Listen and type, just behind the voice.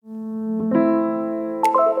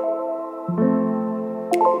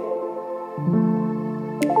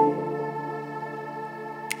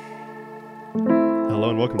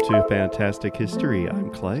to Fantastic History. I'm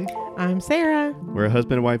Clay. I'm Sarah. We're a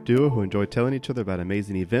husband and wife duo who enjoy telling each other about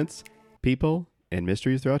amazing events, people, and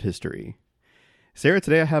mysteries throughout history. Sarah,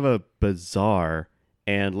 today I have a bizarre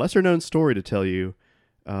and lesser known story to tell you,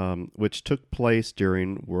 which took place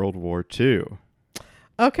during World War II.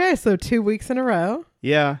 Okay, so 2 weeks in a row.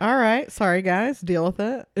 Yeah. All right. Sorry, guys. Deal with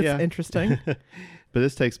it. It's interesting. But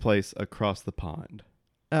this takes place across the pond.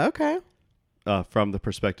 Okay. From the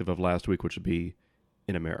perspective of last week, which would be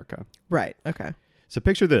in America. Right. Okay. So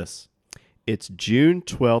picture this. It's June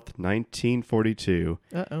 12th, 1942.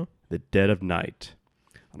 Uh-oh. The dead of night.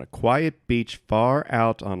 On a quiet beach far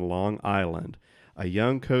out on Long Island, a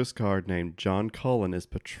young Coast Guard named John Cullen is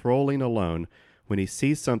patrolling alone when he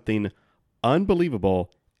sees something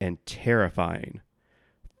unbelievable and terrifying.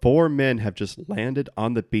 4 men have just landed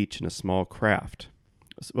on the beach in a small craft.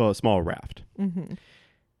 Well, a small raft. Mm-hmm.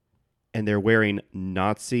 And they're wearing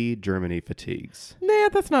Nazi Germany fatigues. Nah,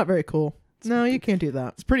 that's not very cool. No, you can't do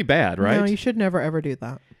that. It's pretty bad, right? No, you should never, ever do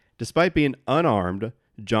that. Despite being unarmed,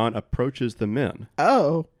 John approaches the men.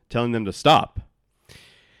 Oh. Telling them to stop.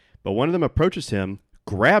 But one of them approaches him,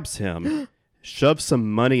 grabs him, shoves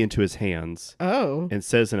some money into his hands, and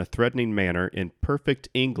says in a threatening manner, in perfect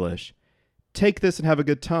English, "Take this and have a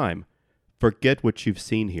good time. Forget what you've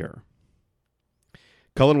seen here."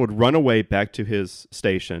 Cullen would run away back to his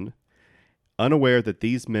station, unaware that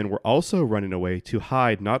these men were also running away to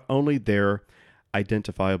hide not only their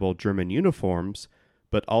identifiable German uniforms,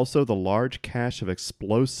 but also the large cache of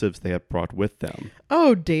explosives they had brought with them.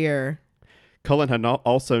 Oh, dear. Cullen had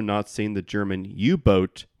also not seen the German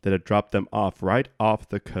U-boat that had dropped them off right off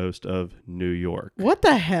the coast of New York. What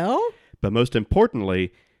the hell? But most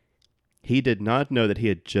importantly, he did not know that he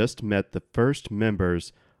had just met the first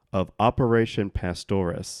members of Operation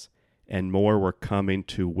Pastorius, and more were coming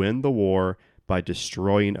to win the war by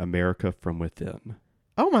destroying America from within.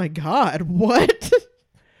 Oh my God, what?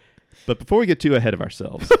 But before we get too ahead of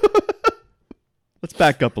ourselves, let's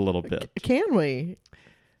back up a little bit. Can we?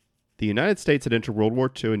 The United States had entered World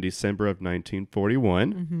War II in December of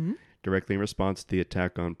 1941, directly in response to the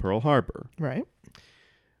attack on Pearl Harbor. Right.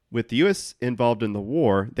 With the U.S. involved in the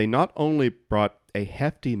war, they not only brought a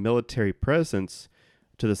hefty military presence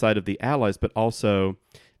to the side of the Allies, but also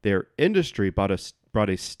their industry brought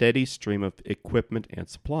a steady stream of equipment and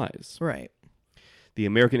supplies. Right. The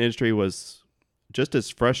American industry was just as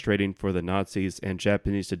frustrating for the Nazis and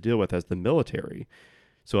Japanese to deal with as the military,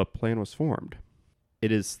 so a plan was formed.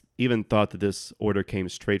 It is even thought that this order came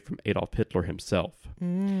straight from Adolf Hitler himself.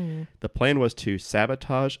 The plan was to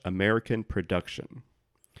sabotage American production.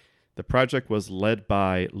 The project was led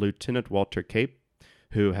by Lieutenant Walter Cape,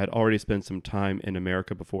 who had already spent some time in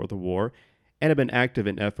America before the war and had been active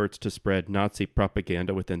in efforts to spread Nazi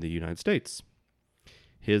propaganda within the United States.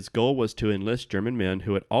 His goal was to enlist German men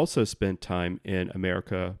who had also spent time in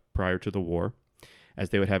America prior to the war, as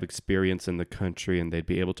they would have experience in the country and they'd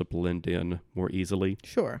be able to blend in more easily.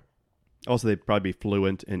 Sure. Also, they'd probably be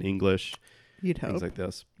fluent in English. You'd hope. Things like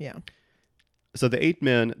this. Yeah. So the 8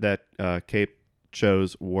 men that Cape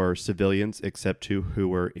chose were civilians, except 2 who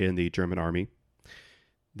were in the German army.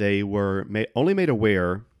 They were only made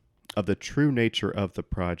aware of the true nature of the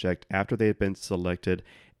project after they had been selected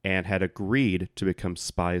and had agreed to become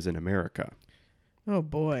spies in America. Oh,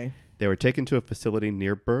 boy. They were taken to a facility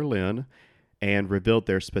near Berlin and revealed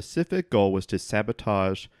their specific goal was to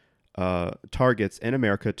sabotage targets in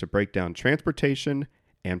America to break down transportation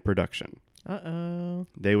and production. Uh-oh.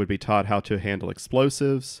 They would be taught how to handle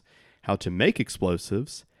explosives, how to make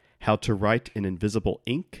explosives, how to write in invisible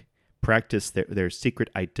ink, practice their secret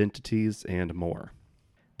identities, and more.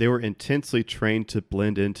 They were intensely trained to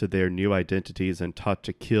blend into their new identities and taught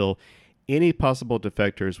to kill any possible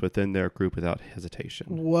defectors within their group without hesitation.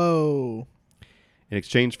 Whoa. In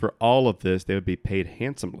exchange for all of this, they would be paid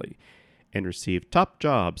handsomely and receive top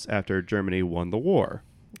jobs after Germany won the war.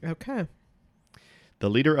 Okay. The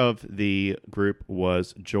leader of the group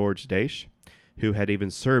was George Daesch, who had even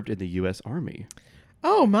served in the U.S. Army.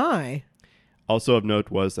 Oh, my. Also of note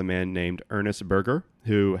was a man named Ernest Berger,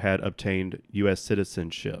 who had obtained U.S.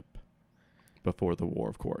 citizenship before the war,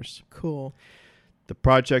 of course. Cool. The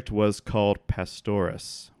project was called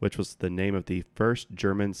Pastorius, which was the name of the first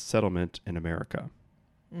German settlement in America.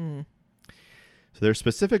 So their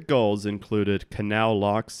specific goals included canal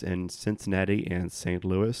locks in Cincinnati and St.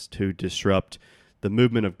 Louis to disrupt the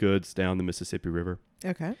movement of goods down the Mississippi River.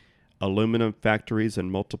 Okay. Aluminum factories in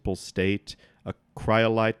multiple states, a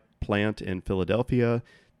cryolite plant in Philadelphia,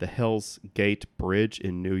 the Hell's Gate Bridge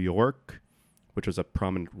in New York, which was a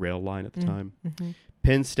prominent rail line at the time,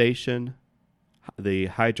 Penn Station, the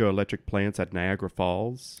hydroelectric plants at Niagara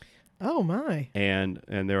Falls. Oh my. and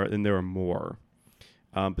there are more.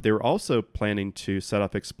 But they were also planning to set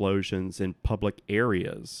off explosions in public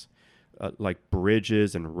areas, like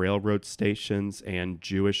bridges and railroad stations and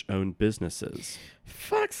Jewish-owned businesses.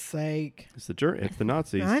 Fuck's sake. It's the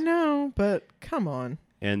Nazis. I know, but come on.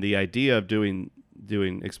 And the idea of doing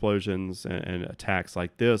explosions and attacks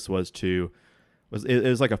like this was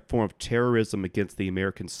like a form of terrorism against the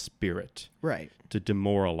American spirit, Right. to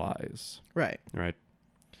demoralize, Right. right,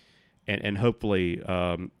 and hopefully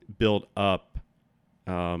build up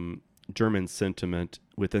German sentiment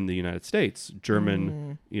within the United States.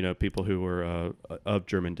 German, people who were of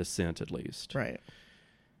German descent, at least. Right.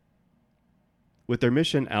 With their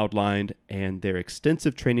mission outlined and their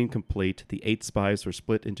extensive training complete, the 8 spies were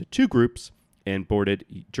split into 2 groups and boarded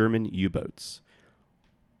German U-boats.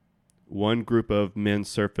 One group of men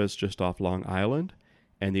surfaced just off Long Island,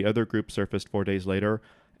 and the other group surfaced 4 days later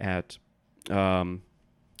at Ponte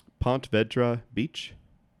Vedra Beach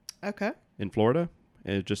Okay. in Florida,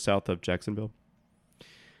 just south of Jacksonville.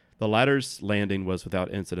 The latter's landing was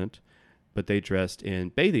without incident, but they dressed in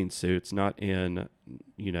bathing suits, not in,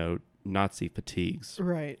 Nazi fatigues.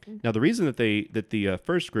 Right. Now, the reason that the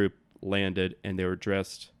first group landed and they were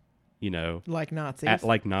dressed, Like Nazis.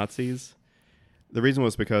 like Nazis, the reason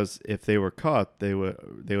was because if they were caught, they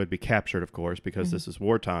would be captured, of course, because this is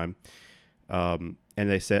wartime. And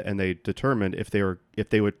they determined if they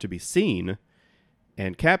were to be seen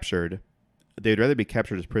and captured, they'd rather be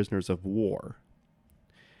captured as prisoners of war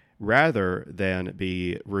rather than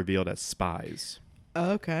be revealed as spies,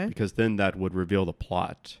 Okay. because then that would reveal the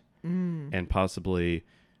plot and possibly,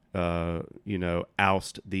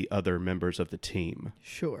 oust the other members of the team.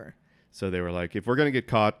 Sure. So they were like, if we're going to get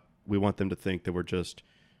caught, we want them to think that we're just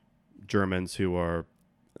Germans who are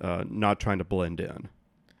not trying to blend in.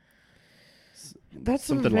 That's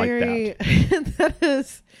Something like that. that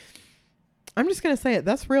is. I'm just gonna say it.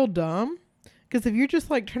 That's real dumb. Because if you're just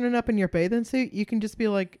like turning up in your bathing suit, you can just be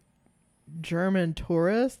like German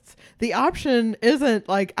tourists. The option isn't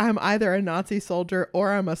like I'm either a Nazi soldier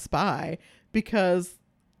or I'm a spy. Because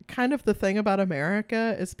kind of the thing about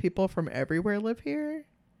America is people from everywhere live here.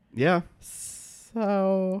 Yeah.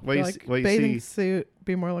 So Well, you like see- well, you bathing see- suit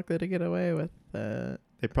be more likely to get away with it.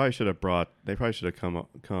 They probably should have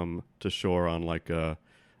come to shore on like a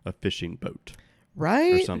fishing boat or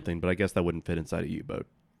Right? something, but I guess that wouldn't fit inside a U-boat.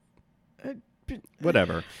 Uh,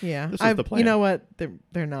 Whatever. Yeah. This is the plan. You know what?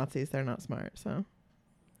 They're Nazis. They're not smart. So.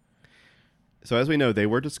 So as we know, they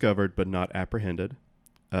were discovered but not apprehended.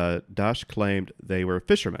 Dash claimed they were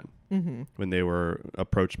fishermen when they were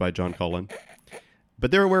approached by John Cullen,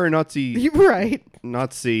 but they were wearing Nazi Right.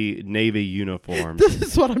 Navy uniforms. This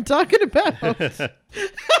is what I'm talking about.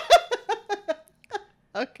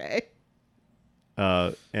 Okay.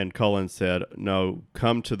 And Cullen said, "No,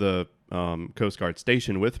 come to the Coast Guard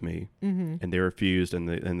station with me," and they refused, and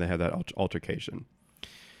they had that altercation.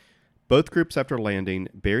 Both groups, after landing,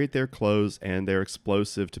 buried their clothes and their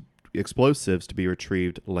explosives to be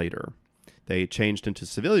retrieved later. They changed into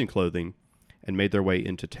civilian clothing and made their way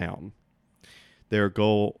into town. Their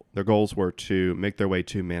goals were to make their way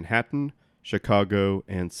to Manhattan, Chicago,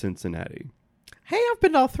 and Cincinnati. Hey, I've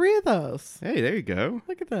been to all 3 of those. Hey, there you go.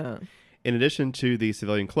 Look at that. In addition to the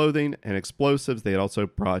civilian clothing and explosives, they had also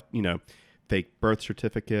brought, fake birth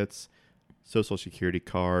certificates, social security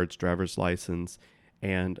cards, driver's license,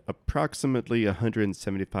 and approximately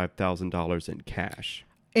 $175,000 in cash.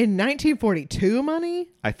 In 1942 money?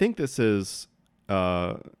 I think this is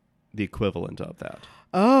the equivalent of that.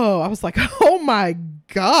 Oh, I was like, oh my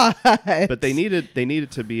God. But they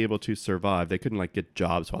needed to be able to survive. They couldn't like get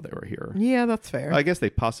jobs while they were here. Yeah, that's fair. I guess they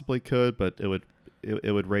possibly could, but it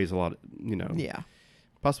would raise a lot, Yeah,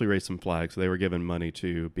 possibly raise some flags. So they were given money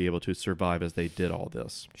to be able to survive as they did all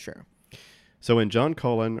this. sure. So when John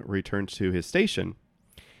Cullen returned to his station,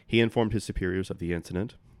 he informed his superiors of the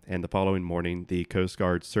incident, and the following morning, the Coast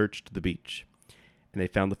Guard searched the beach, and they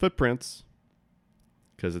found the footprints.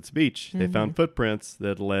 Because it's a beach, they found footprints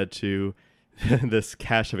that led to this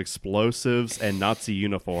cache of explosives and Nazi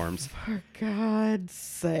uniforms. For God's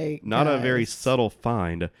sake. Not a very guys. subtle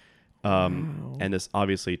find. Wow. And this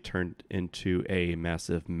obviously turned into a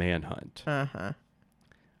massive manhunt. Uh-huh.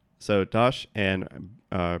 So Dash and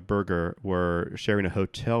Berger were sharing a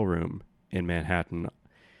hotel room in Manhattan.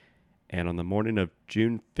 And on the morning of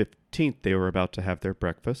June 15th, they were about to have their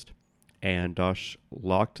breakfast. And Dash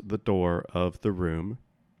locked the door of the room.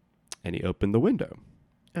 And he opened the window.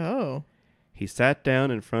 Oh. He sat down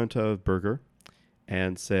in front of Berger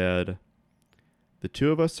and said, "The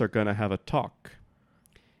two of us are going to have a talk.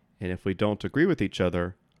 And if we don't agree with each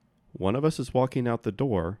other, one of us is walking out the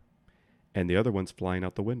door and the other one's flying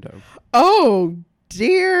out the window. Oh,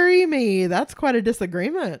 dearie me. That's quite a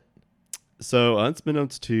disagreement. So,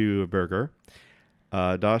 unbeknownst to Berger,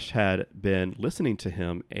 Dosh had been listening to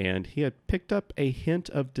him, and he had picked up a hint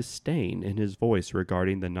of disdain in his voice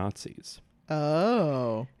regarding the Nazis.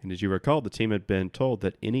 Oh. And as you recall, the team had been told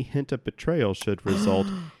that any hint of betrayal should result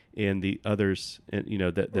in the others,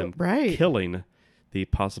 them killing the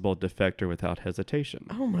possible defector without hesitation.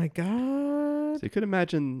 Oh, my God. So you could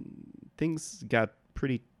imagine things got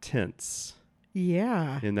pretty tense.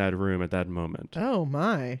 Yeah. In that room at that moment. Oh,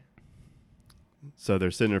 my. So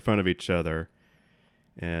they're sitting in front of each other,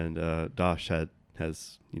 and Dosh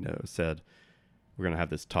has said, we're going to have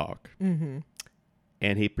this talk. Mm-hmm.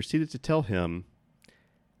 And he proceeded to tell him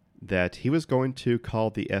that he was going to call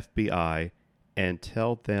the FBI and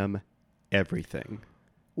tell them everything.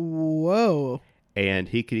 Whoa. And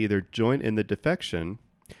he could either join in the defection,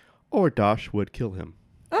 or Dosh would kill him.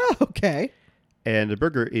 Oh, okay. And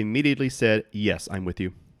Berger immediately said, yes, I'm with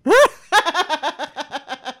you.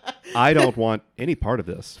 I don't want any part of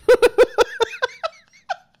this.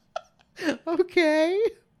 Okay.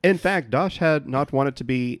 In fact, Dosh had not wanted to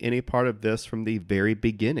be any part of this from the very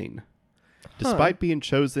beginning. Despite being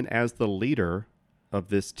chosen as the leader of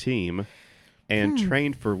this team and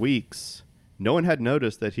trained for weeks, no one had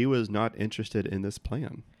noticed that he was not interested in this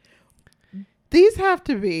plan. These have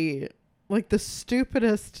to be like the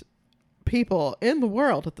stupidest people in the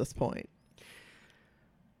world at this point.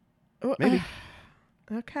 Maybe.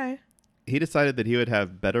 Okay. He decided that he would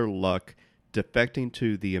have better luck defecting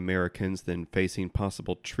to the Americans than facing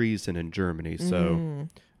possible treason in Germany. So,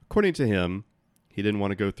 according to him, he didn't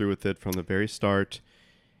want to go through with it from the very start,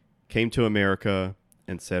 came to America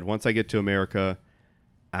and said, once I get to America,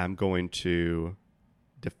 I'm going to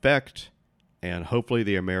defect, and hopefully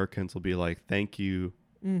the Americans will be like, thank you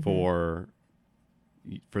for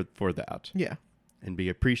that. Yeah. And be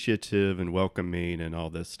appreciative and welcoming and all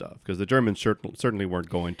this stuff. Because the Germans certainly weren't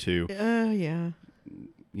going to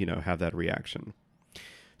have that reaction.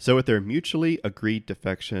 So with their mutually agreed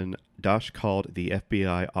defection, Dosh called the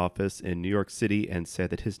FBI office in New York City and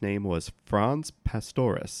said that his name was Franz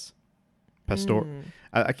Pastorius.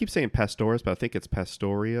 I keep saying Pastorius, but I think it's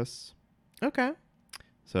Pastorius. Okay.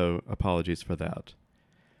 So apologies for that.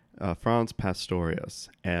 Franz Pastorius,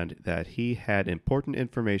 and that he had important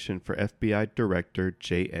information for FBI Director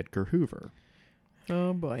J. Edgar Hoover.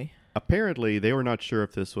 Oh, boy. Apparently, they were not sure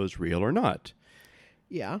if this was real or not.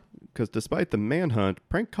 Yeah. Because despite the manhunt,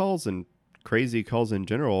 prank calls and crazy calls in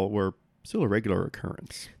general were still a regular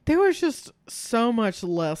occurrence. There was just so much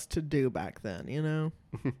less to do back then, you know?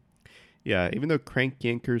 Yeah, even though Crank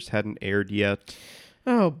Yankers hadn't aired yet.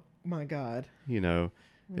 Oh, my God.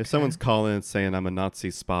 If someone's calling and saying I'm a Nazi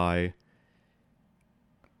spy,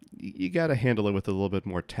 you got to handle it with a little bit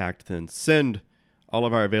more tact than send all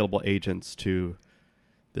of our available agents to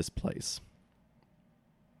this place.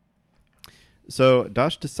 So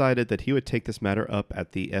Dosh decided that he would take this matter up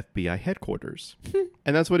at the FBI headquarters.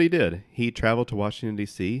 And that's what he did. He traveled to Washington,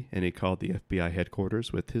 D.C., and he called the FBI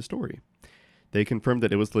headquarters with his story. They confirmed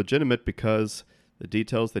that it was legitimate because the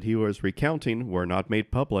details that he was recounting were not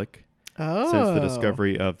made public. Since the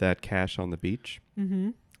discovery of that cache on the beach.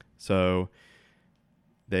 Mm-hmm. So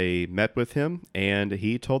they met with him, and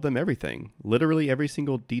he told them everything. Literally every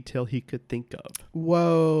single detail he could think of.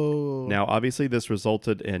 Whoa. Now, obviously, this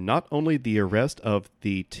resulted in not only the arrest of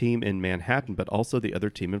the team in Manhattan, but also the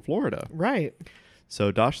other team in Florida. Right.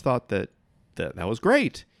 So Dosh thought that was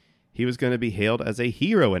great. He was going to be hailed as a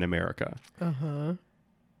hero in America. Uh-huh.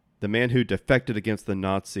 The man who defected against the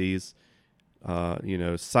Nazis,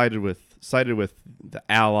 sided with the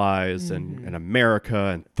Allies and America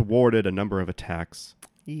and thwarted a number of attacks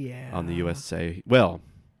on the USA. Well,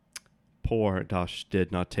 poor Dosh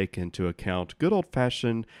did not take into account good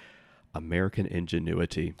old-fashioned American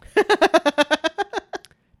ingenuity.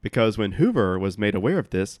 Because when Hoover was made aware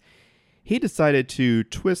of this, he decided to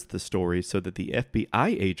twist the story so that the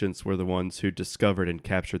FBI agents were the ones who discovered and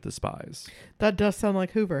captured the spies. That does sound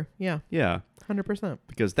like Hoover. Yeah. Yeah. 100%.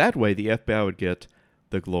 Because that way the FBI would get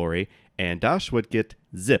the glory and Dosh would get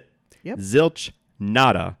zip. Yep. Zilch,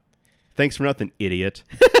 nada. Thanks for nothing, idiot.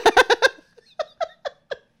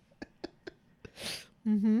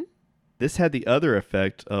 Mm-hmm. This had the other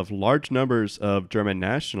effect of large numbers of German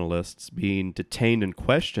nationalists being detained and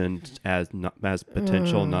questioned as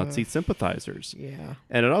potential Nazi sympathizers. Yeah.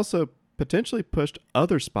 And it also potentially pushed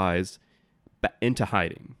other spies into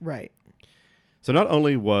hiding. Right. So not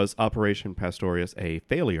only was Operation Pastorius a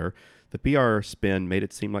failure, the PR spin made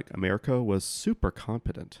it seem like America was super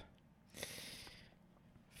competent.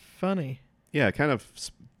 Funny. Yeah, it kind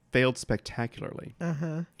of failed spectacularly.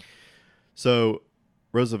 Uh-huh. So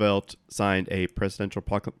Roosevelt signed a presidential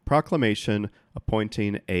proclamation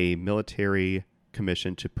appointing a military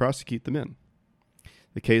commission to prosecute the men.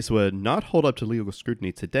 The case would not hold up to legal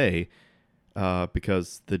scrutiny today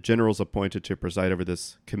because the generals appointed to preside over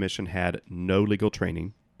this commission had no legal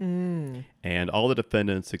training. And all the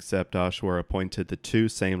defendants except Dosh were appointed the two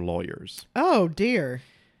same lawyers. Oh, dear.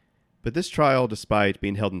 But this trial, despite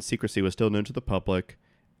being held in secrecy, was still known to the public,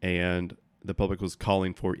 and the public was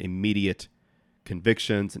calling for immediate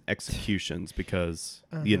convictions and executions because,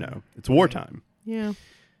 it's wartime. Yeah.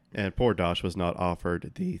 And poor Dosh was not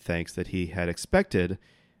offered the thanks that he had expected,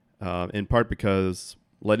 in part because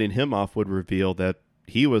letting him off would reveal that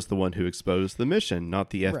he was the one who exposed the mission, not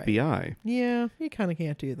the FBI. Yeah, you kind of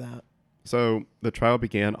can't do that. So the trial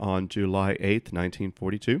began on July 8th,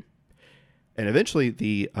 1942. And eventually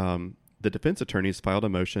the defense attorneys filed a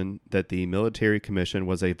motion that the military commission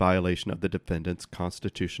was a violation of the defendant's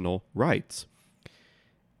constitutional rights,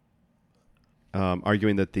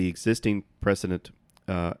 arguing that the existing precedent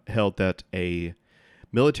held that a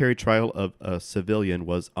military trial of a civilian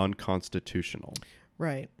was unconstitutional.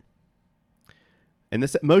 Right. And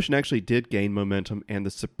this motion actually did gain momentum, and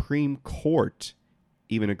the Supreme Court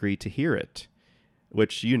even agreed to hear it,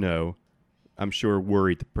 which, I'm sure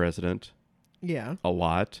worried the president a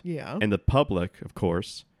lot. Yeah. And the public, of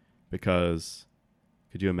course, because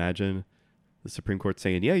could you imagine the Supreme Court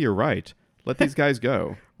saying, yeah, you're right, let these guys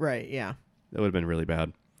go? Right, yeah. That would have been really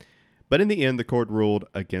bad. But in the end, the court ruled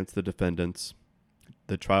against the defendants.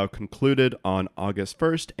 The trial concluded on August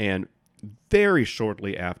 1st, and very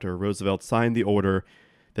shortly after, Roosevelt signed the order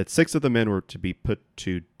that 6 of the men were to be put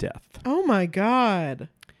to death. Oh, my God.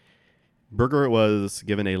 Berger was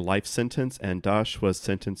given a life sentence, and Dosh was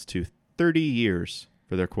sentenced to 30 years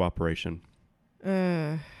for their cooperation.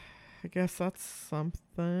 I guess that's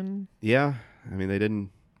something. Yeah, I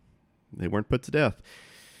mean, they weren't put to death.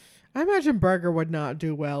 I imagine Berger would not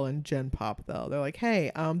do well in Gen Pop, though. They're like,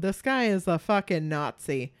 hey, this guy is a fucking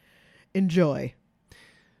Nazi. Enjoy.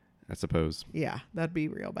 I suppose. Yeah, that'd be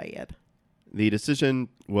real bad. The decision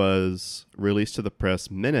was released to the press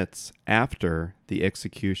minutes after the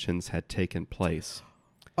executions had taken place.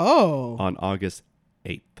 Oh. On August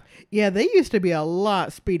 8th. Yeah, they used to be a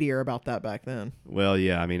lot speedier about that back then. Well,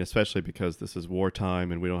 yeah, I mean, especially because this is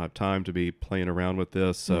wartime and we don't have time to be playing around with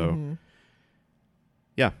this, so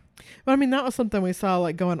yeah. But I mean, that was something we saw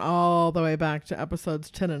like going all the way back to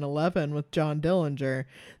episodes 10 and 11 with John Dillinger,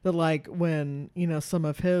 that like when, some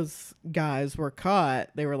of his guys were caught,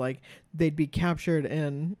 they were like, they'd be captured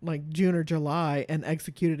in like June or July and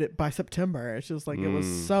executed it by September. It's just like, it was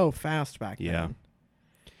so fast back then.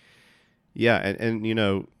 Yeah.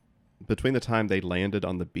 And between the time they landed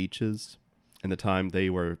on the beaches and the time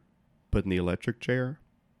they were put in the electric chair,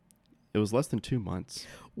 it was less than 2 months.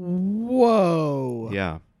 Whoa.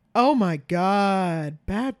 Yeah. Oh my God.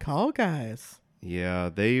 Bad call, guys. Yeah,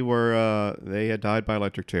 they had died by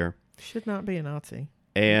electric chair. Should not be a Nazi.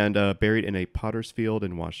 And buried in a potter's field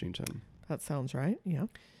in Washington. That sounds right, yeah.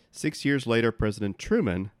 6 years later, President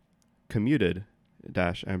Truman commuted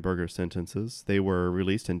Dash and Berger's sentences. They were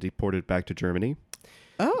released and deported back to Germany.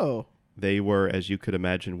 Oh. They were, as you could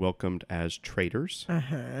imagine, welcomed as traitors.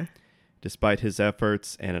 Uh-huh. Despite his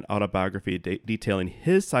efforts and an autobiography detailing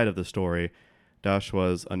his side of the story, Dash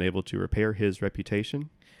was unable to repair his reputation.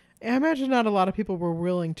 I imagine not a lot of people were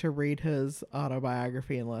willing to read his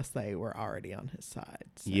autobiography unless they were already on his side.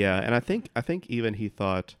 So. Yeah, and I think even he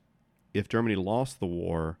thought if Germany lost the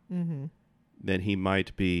war, then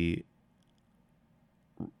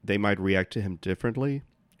they might react to him differently.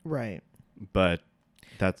 Right. But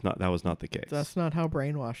that was not the case. That's not how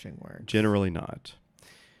brainwashing works. Generally not.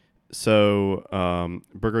 So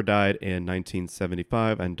Berger died in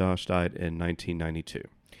 1975 and Dosh died in 1992.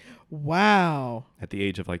 Wow. At the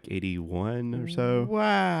age of like 81 or so.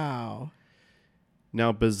 Wow.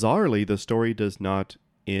 Now, bizarrely, the story does not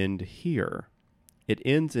end here. It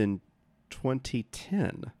ends in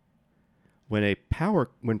 2010 when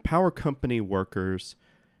power company workers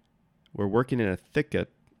were working in a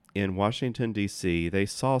thicket in Washington, D.C. They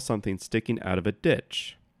saw something sticking out of a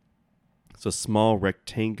ditch. It's a small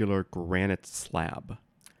rectangular granite slab.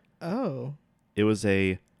 Oh. It was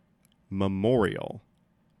a memorial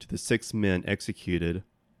to the 6 men executed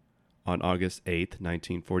on August 8th,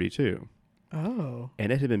 1942. Oh.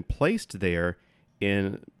 And it had been placed there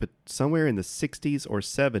somewhere in the 60s or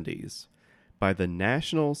 70s by the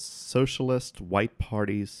National Socialist White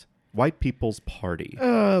People's Party.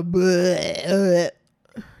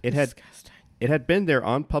 It had been there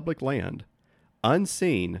on public land,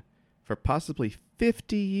 unseen, for possibly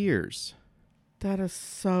 50 years. That is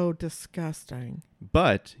so disgusting.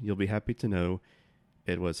 But you'll be happy to know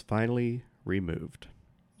it was finally removed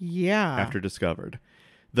Yeah. after discovered,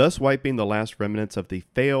 thus wiping the last remnants of the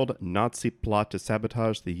failed Nazi plot to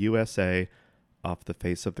sabotage the USA off the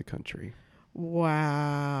face of the country.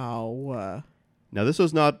 Wow. Now, this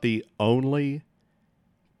was not the only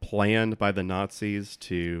plan by the Nazis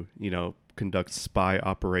to, conduct spy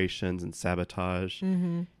operations and sabotage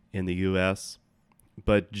in the U.S.,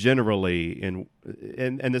 but generally, and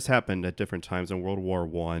this happened at different times in World War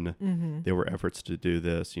I. There were efforts to do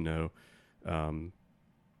this,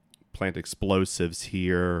 plant explosives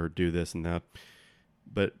here or do this and that.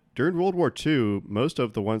 But during World War II, most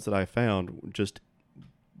of the ones that I found just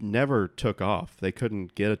never took off. They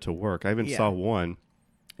couldn't get it to work. I even saw one,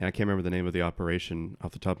 and I can't remember the name of the operation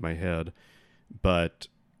off the top of my head, but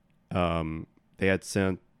they had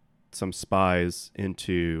sent some spies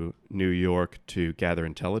into New York to gather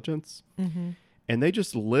intelligence, and they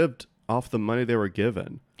just lived off the money they were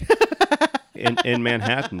given in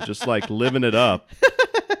Manhattan, just like living it up,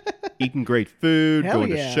 eating great food, Hell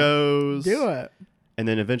going yeah. to shows. Do it. And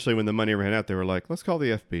then eventually when the money ran out, they were like, let's call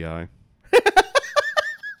the FBI.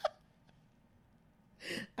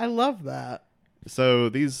 I love that. So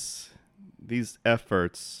these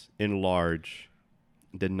efforts in large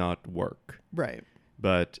did not work. Right.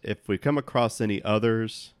 But if we come across any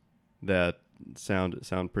others that sound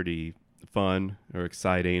pretty fun or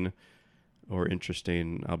exciting or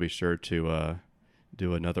interesting, I'll be sure to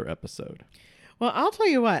do another episode. Well, I'll tell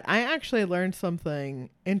you what. I actually learned something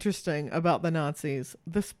interesting about the Nazis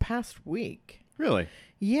this past week. Really?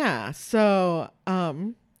 Yeah. So,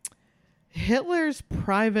 Hitler's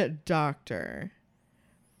private doctor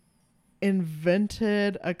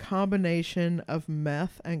invented a combination of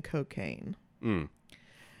meth and cocaine.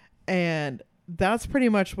 And that's pretty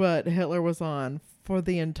much what Hitler was on for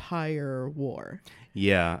the entire war.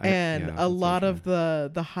 Yeah. And a lot of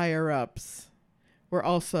the higher ups were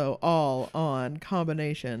also all on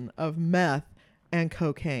combination of meth and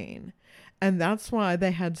cocaine. And that's why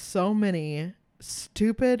they had so many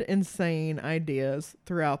stupid, insane ideas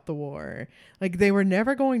throughout the war. Like, they were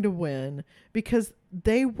never going to win because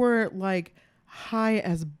they were like high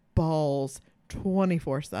as balls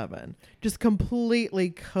 24/7, just completely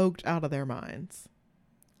coked out of their minds.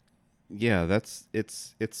 Yeah,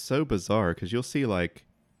 it's so bizarre because you'll see like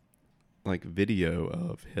video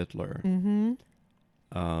of Hitler, and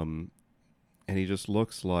he just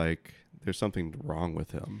looks like there's something wrong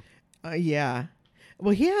with him. Yeah.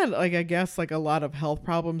 Well, he had I guess a lot of health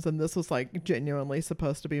problems, and this was genuinely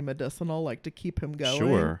supposed to be medicinal, to keep him going.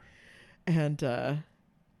 Sure. And oh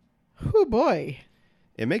boy.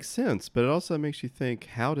 It makes sense, but it also makes you think,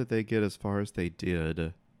 how did they get as far as they did?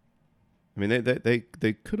 I mean,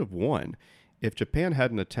 they could have won. If Japan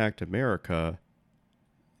hadn't attacked America,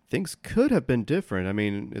 things could have been different. I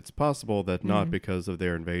mean, it's possible that not because of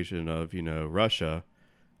their invasion of, Russia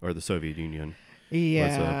or the Soviet Union.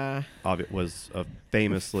 Yeah. Was a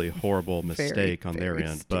famously horrible mistake on their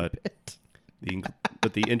end, stupid.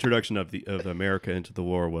 but the introduction of America into the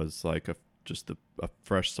war was like just a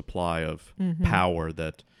fresh supply of power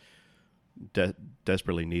that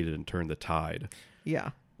desperately needed and turned the tide.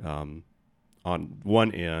 Yeah. On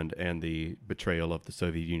one end, and the betrayal of the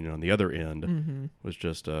Soviet Union on the other end was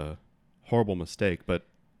just a horrible mistake. But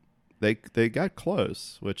they got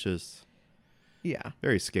close, which is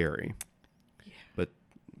very scary. Yeah. But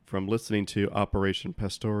from listening to Operation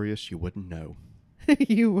Pastorius, you wouldn't know.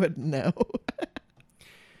 You wouldn't know.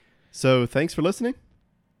 So thanks for listening.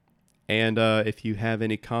 And if you have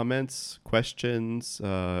any comments, questions,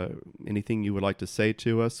 anything you would like to say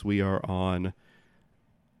to us, we are on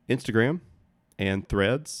Instagram and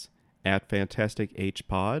Threads at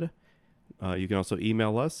FantasticHPod. You can also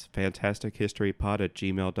email us,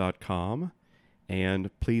 fantastichistorypod@gmail.com.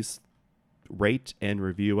 And please rate and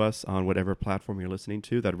review us on whatever platform you're listening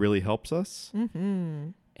to. That really helps us.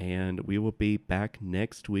 And we will be back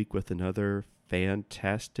next week with another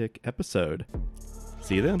fantastic episode.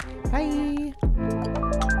 See you then. Bye.